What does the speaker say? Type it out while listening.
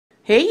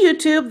Hey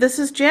YouTube, this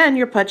is Jen,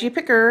 your Pudgy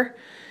Picker.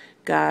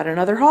 Got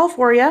another haul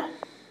for you.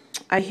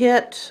 I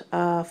hit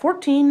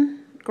 14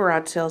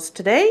 garage sales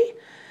today.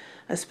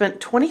 I spent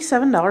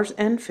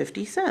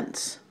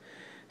 $27.50.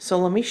 So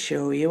let me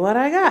show you what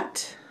I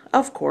got.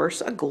 Of course,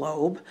 a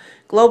globe.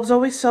 Globes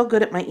always sell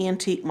good at my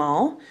antique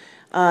mall.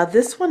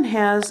 This one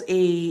has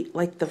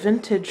like the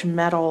vintage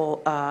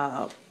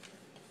metal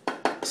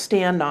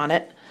stand on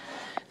it.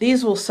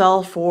 These will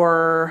sell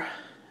for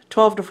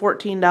 $12 to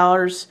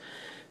 $14.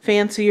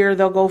 Fancier,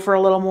 they'll go for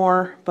a little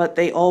more, but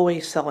they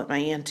always sell at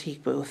my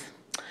antique booth.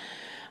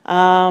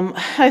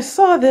 I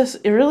saw this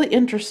really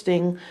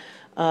interesting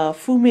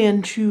Fu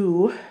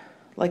Manchu,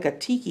 like a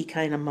tiki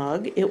kind of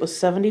mug. It was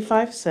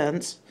 75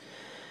 cents.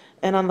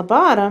 And on the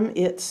bottom,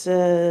 it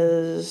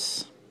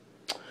says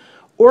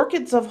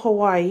Orchids of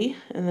Hawaii,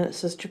 and then it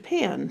says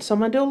Japan. So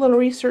I'm going to do a little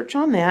research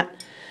on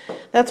that.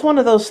 That's one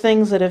of those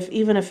things that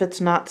even if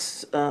it's not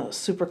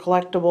super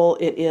collectible,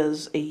 it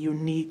is a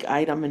unique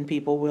item and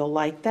people will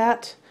like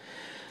that.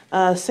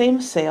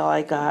 Same sale,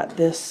 I got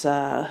this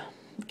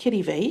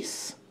kitty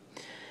vase.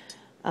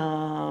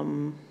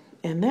 And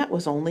that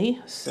was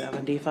only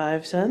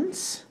 75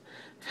 cents.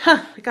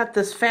 Huh, I got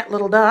this fat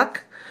little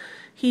duck.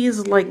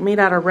 He's like made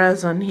out of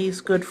resin.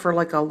 He's good for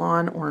like a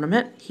lawn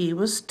ornament. He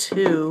was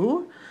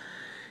 $2.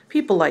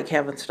 People like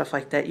having stuff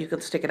like that. You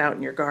can stick it out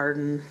in your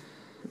garden.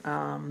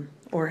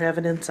 Or have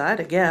it inside,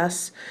 I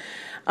guess.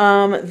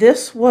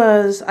 This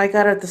was, I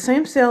got it at the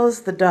same sale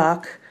as the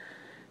duck.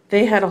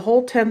 They had a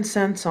whole 10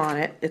 cents on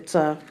it. It's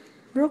a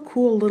real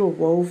cool little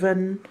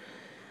woven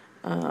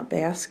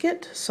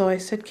basket. So I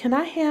said, can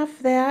I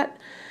have that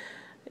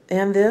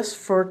and this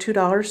for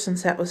 $2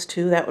 since that was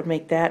 $2? That would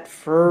make that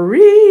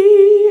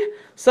free.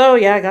 So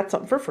yeah, I got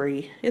something for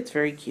free. It's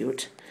very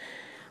cute.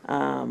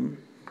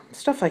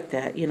 Stuff like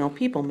that. You know,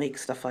 people make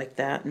stuff like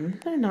that and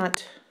they're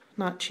not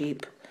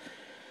cheap.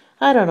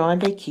 I don't know, I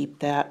may keep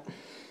that.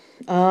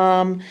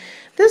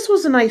 This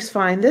was a nice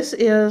find. This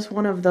is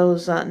one of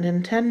those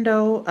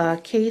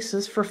Nintendo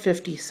cases for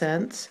 50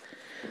 cents.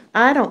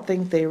 I don't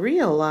think they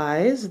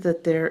realize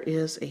that there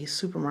is a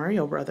Super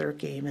Mario Brother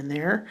game in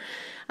there.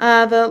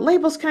 The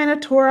label's kind of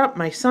tore up.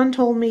 My son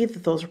told me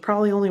that those are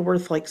probably only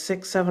worth like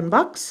 $6,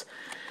 $7.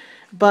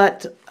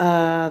 But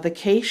the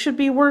case should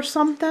be worth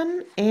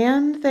something,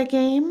 and the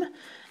game,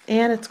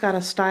 and it's got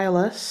a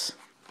stylus,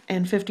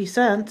 and 50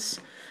 cents.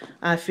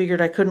 I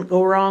figured I couldn't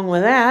go wrong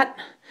with that.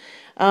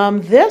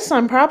 This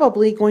I'm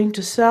probably going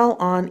to sell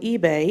on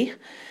eBay.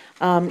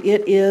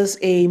 It is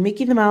a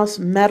Mickey the Mouse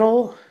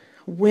metal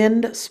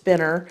wind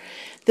spinner.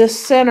 This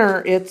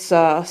center, it's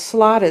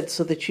slotted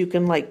so that you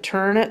can like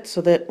turn it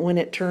so that when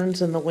it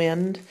turns in the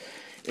wind,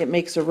 it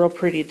makes a real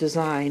pretty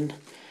design.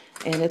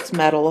 And it's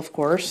metal, of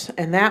course.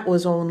 And that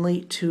was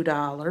only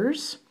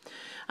 $2.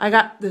 I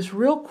got this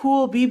real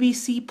cool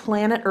BBC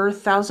Planet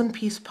Earth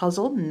 1,000-piece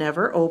puzzle,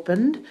 never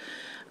opened.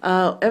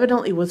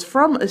 Evidently was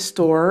from a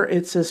store.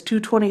 It says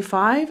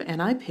 $2.25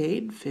 and I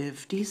paid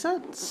 50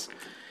 cents.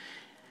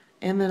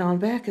 And then on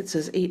back it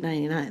says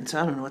 $8.99,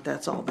 so I don't know what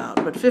that's all about.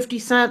 But 50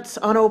 cents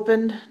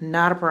unopened,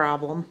 not a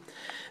problem.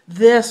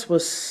 This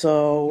was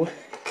so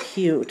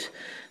cute.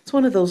 It's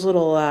one of those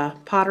little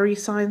pottery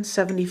signs,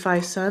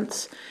 75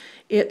 cents.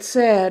 It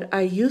said,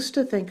 I used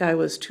to think I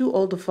was too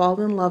old to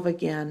fall in love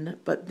again,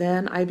 but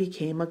then I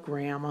became a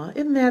grandma.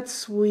 Isn't that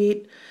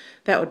sweet?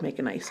 That would make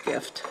a nice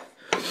gift.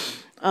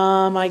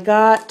 I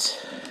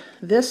got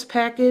this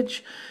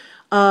package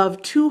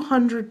of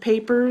 200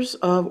 papers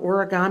of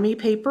origami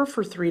paper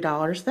for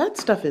 $3. That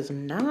stuff is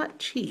not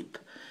cheap,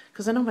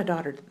 because I know my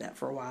daughter did that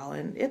for a while,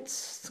 and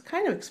it's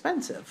kind of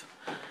expensive.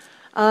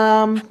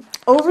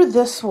 Over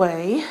this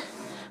way,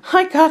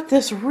 I got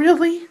this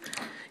really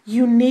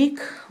unique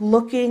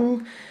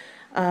looking,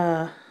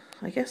 I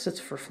guess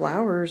it's for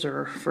flowers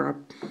or for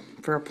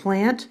a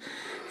plant.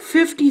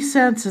 50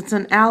 cents, it's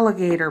an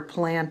alligator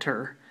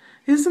planter.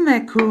 Isn't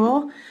that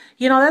cool?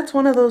 You know, that's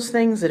one of those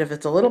things that if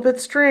it's a little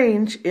bit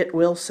strange, it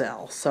will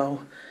sell.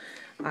 So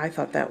I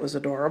thought that was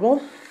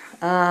adorable.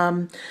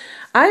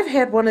 I've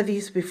had one of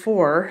these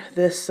before,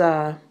 this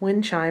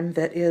wind chime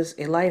that is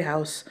a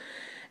lighthouse,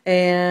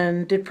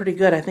 and did pretty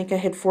good. I think I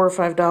had $4 or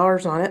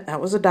 $5 on it.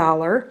 That was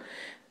 $1.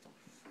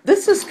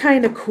 This is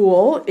kind of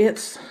cool.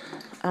 It's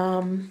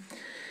a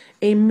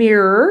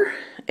mirror,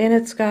 and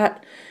it's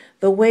got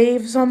the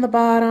waves on the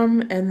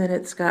bottom, and then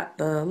it's got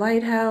the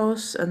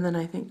lighthouse, and then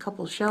I think a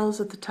couple shells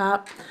at the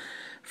top,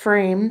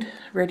 framed,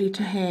 ready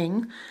to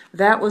hang.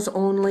 That was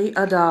only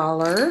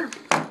 $1.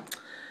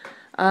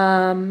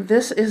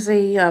 This is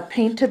a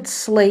painted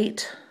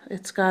slate.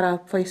 It's got a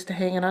place to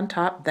hang it on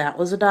top. That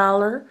was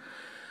 $1.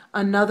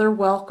 Another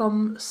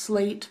welcome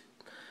slate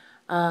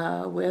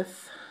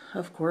with,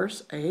 of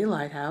course, a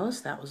lighthouse.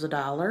 That was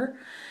 $1.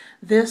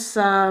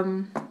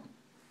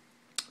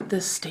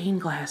 This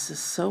stained glass is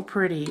so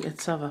pretty.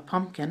 It's of a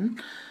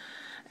pumpkin.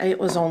 It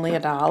was only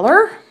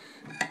 $1.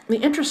 The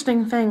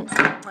interesting thing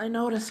I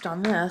noticed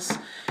on this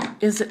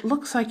is it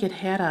looks like it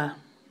had a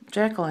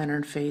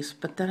jack-o'-lantern face,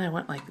 but then I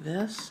went like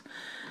this,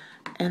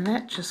 and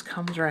that just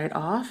comes right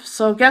off.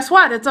 So guess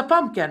what? It's a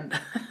pumpkin.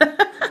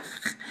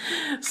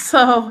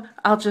 So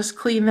I'll just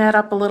clean that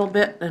up a little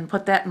bit and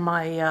put that in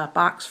my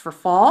box for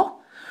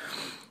fall.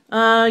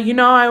 You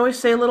know, I always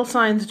say little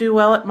signs do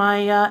well at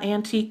my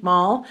antique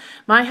mall.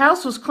 My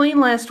house was clean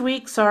last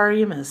week. Sorry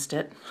you missed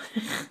it.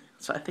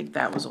 So I think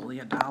that was only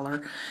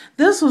 $1.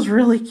 This was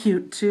really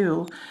cute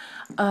too.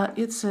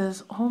 It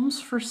says homes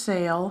for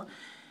sale,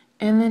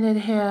 and then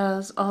it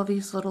has all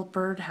these little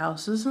bird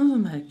houses.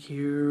 Isn't that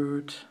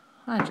cute?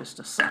 I'm just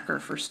a sucker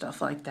for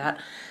stuff like that.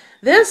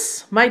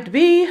 This might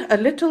be a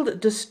little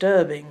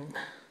disturbing.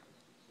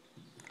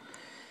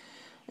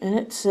 And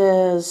it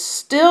says,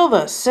 still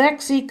the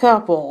sexy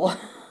couple.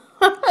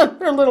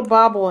 They're little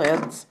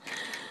bobbleheads.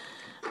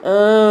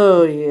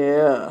 Oh,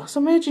 yeah.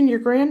 So imagine your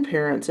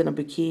grandparents in a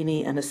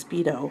bikini and a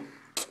Speedo.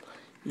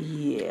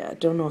 Yeah,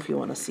 don't know if you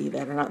want to see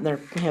that or not. They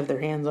have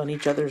their hands on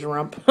each other's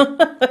rump.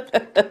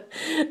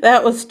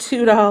 That was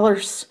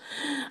 $2.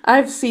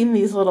 I've seen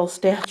these little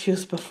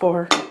statues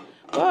before.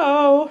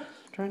 Whoa!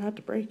 Try not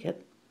to break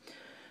it.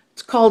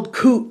 It's called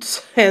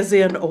Coots, as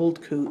in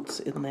old Coots.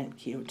 Isn't that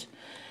cute?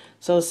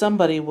 So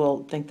somebody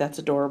will think that's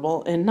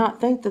adorable and not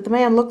think that the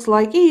man looks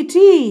like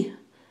E.T.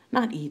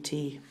 Not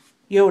E.T.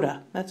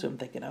 Yoda. That's who I'm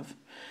thinking of.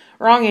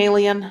 Wrong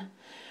alien.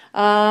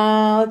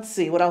 Let's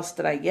see. What else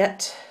did I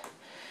get?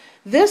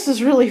 This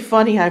is really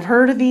funny. I've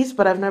heard of these,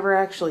 but I've never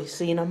actually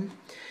seen them.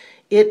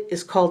 It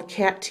is called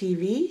Cat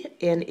TV,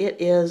 and it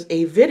is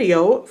a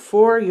video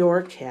for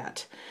your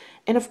cat.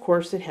 And of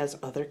course, it has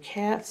other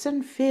cats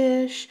and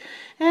fish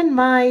and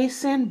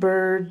mice and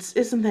birds.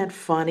 Isn't that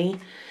funny?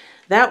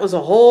 That was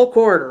a whole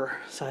quarter.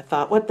 So I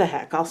thought, what the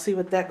heck? I'll see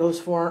what that goes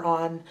for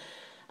on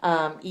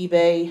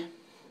eBay.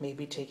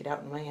 Maybe take it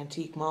out in my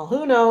antique mall.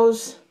 Who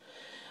knows?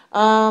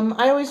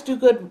 I always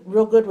do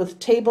real good with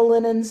table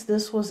linens.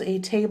 This was a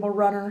table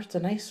runner. It's a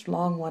nice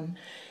long one.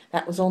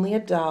 That was only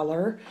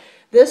 $1.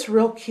 This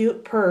real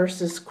cute purse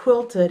is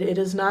quilted. It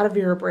is not a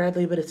Vera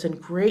Bradley, but it's in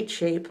great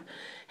shape.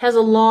 Has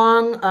a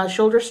long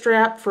shoulder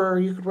strap for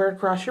you could wear it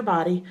across your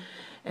body.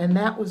 And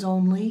that was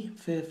only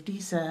 50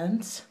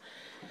 cents.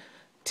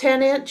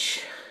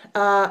 10-inch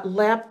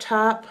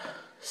laptop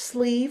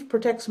sleeve,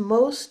 protects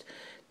most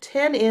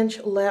 10-inch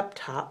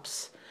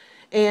laptops,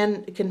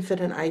 and it can fit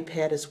an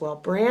iPad as well.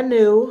 Brand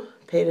new,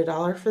 paid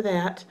 $1 for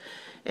that,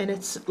 and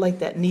it's like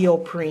that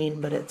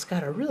neoprene, but it's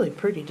got a really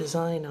pretty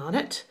design on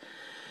it.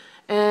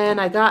 And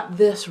I got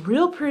this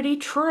real pretty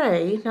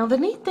tray. Now the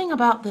neat thing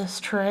about this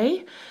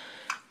tray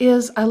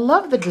is I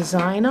love the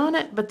design on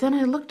it, but then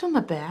I looked on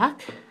the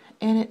back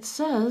and it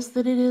says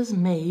that it is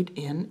made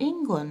in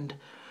England.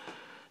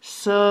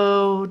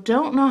 So,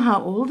 don't know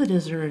how old it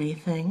is or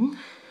anything,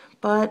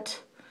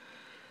 but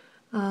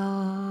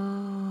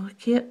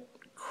can't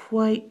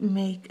quite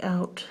make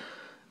out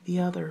the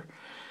other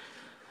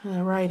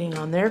writing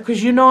on there,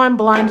 because you know I'm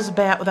blind as a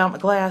bat without my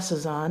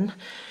glasses on.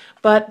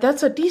 But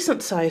that's a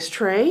decent sized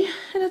tray,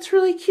 and it's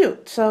really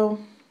cute, so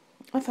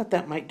I thought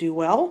that might do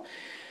well.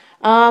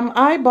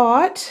 I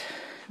bought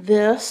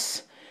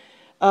this,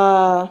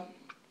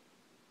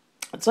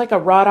 it's like a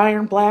wrought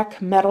iron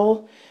black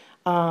metal,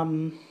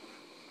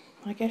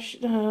 I guess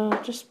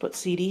just put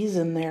CDs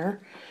in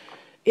there.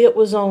 It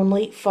was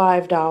only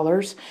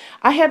 $5.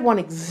 I had one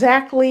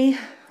exactly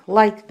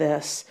like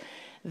this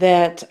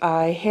that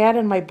I had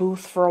in my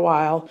booth for a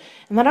while,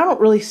 and then I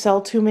don't really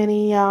sell too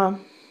many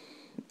of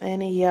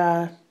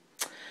the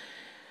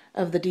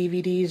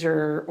DVDs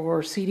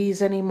or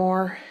CDs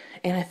anymore,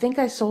 and I think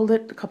I sold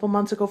it a couple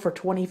months ago for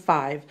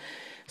 $25.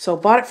 So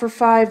bought it for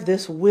 $5.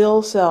 This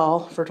will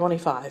sell for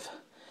 $25.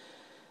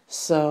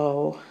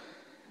 So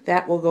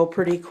that will go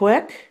pretty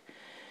quick.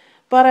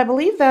 But I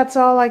believe that's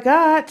all I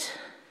got.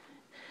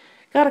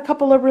 Got a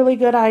couple of really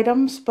good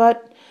items,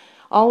 but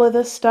all of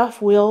this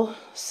stuff will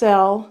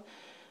sell.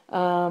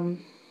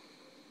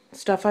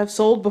 Stuff I've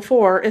sold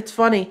before. It's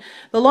funny.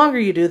 The longer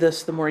you do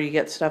this, the more you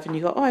get stuff and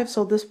you go, oh, I've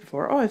sold this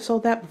before. Oh, I've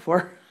sold that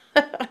before.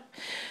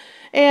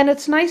 And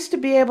it's nice to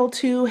be able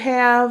to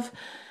have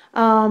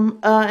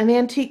an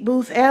antique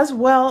booth as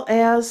well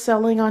as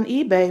selling on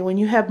eBay. When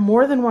you have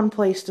more than one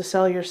place to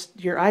sell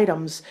your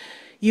items,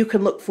 you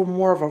can look for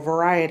more of a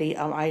variety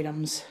of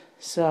items.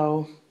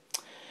 So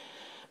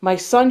my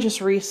son just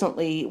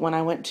recently, when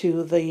I went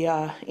to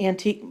the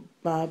antique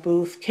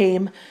booth,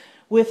 came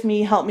with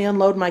me, helped me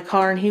unload my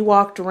car, and he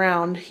walked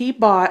around. He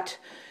bought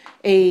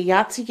a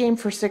Yahtzee game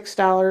for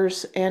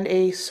 $6 and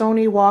a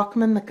Sony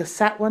Walkman, the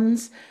cassette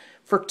ones,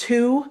 for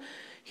 $2.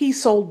 He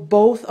sold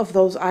both of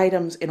those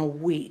items in a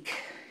week.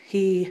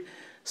 He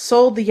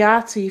sold the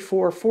Yahtzee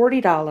for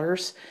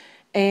 $40,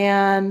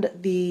 and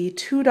the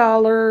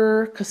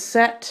 $2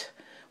 cassette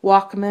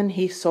Walkman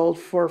he sold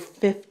for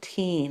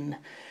 $15.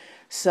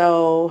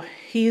 So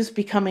he's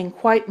becoming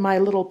quite my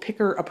little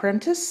picker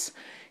apprentice.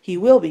 He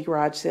will be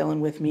garage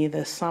sailing with me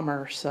this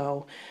summer.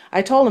 So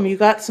I told him, you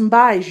got some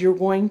buys, you're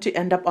going to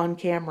end up on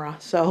camera.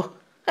 So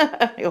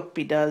I hope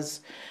he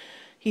does.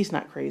 He's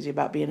not crazy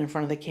about being in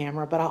front of the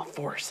camera, but I'll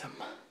force him.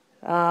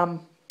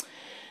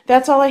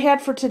 That's all I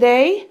had for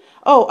today.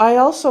 Oh, I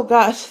also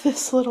got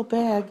this little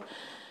bag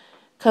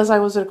because I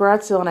was at a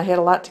garage sale and I had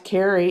a lot to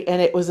carry,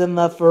 and it was in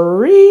the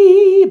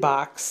free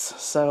box.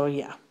 So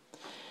yeah.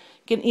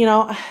 You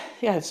know, I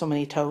have so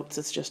many totes,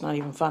 it's just not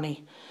even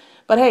funny.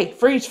 But hey,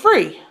 free's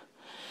free.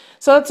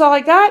 So that's all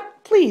I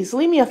got. Please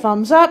leave me a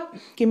thumbs up.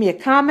 Give me a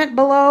comment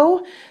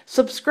below.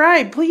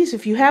 Subscribe, please,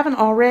 if you haven't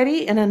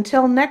already. And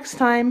until next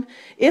time,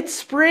 it's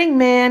spring,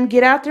 man.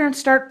 Get out there and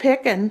start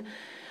picking.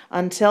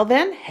 Until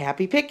then,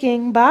 happy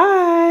picking.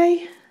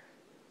 Bye.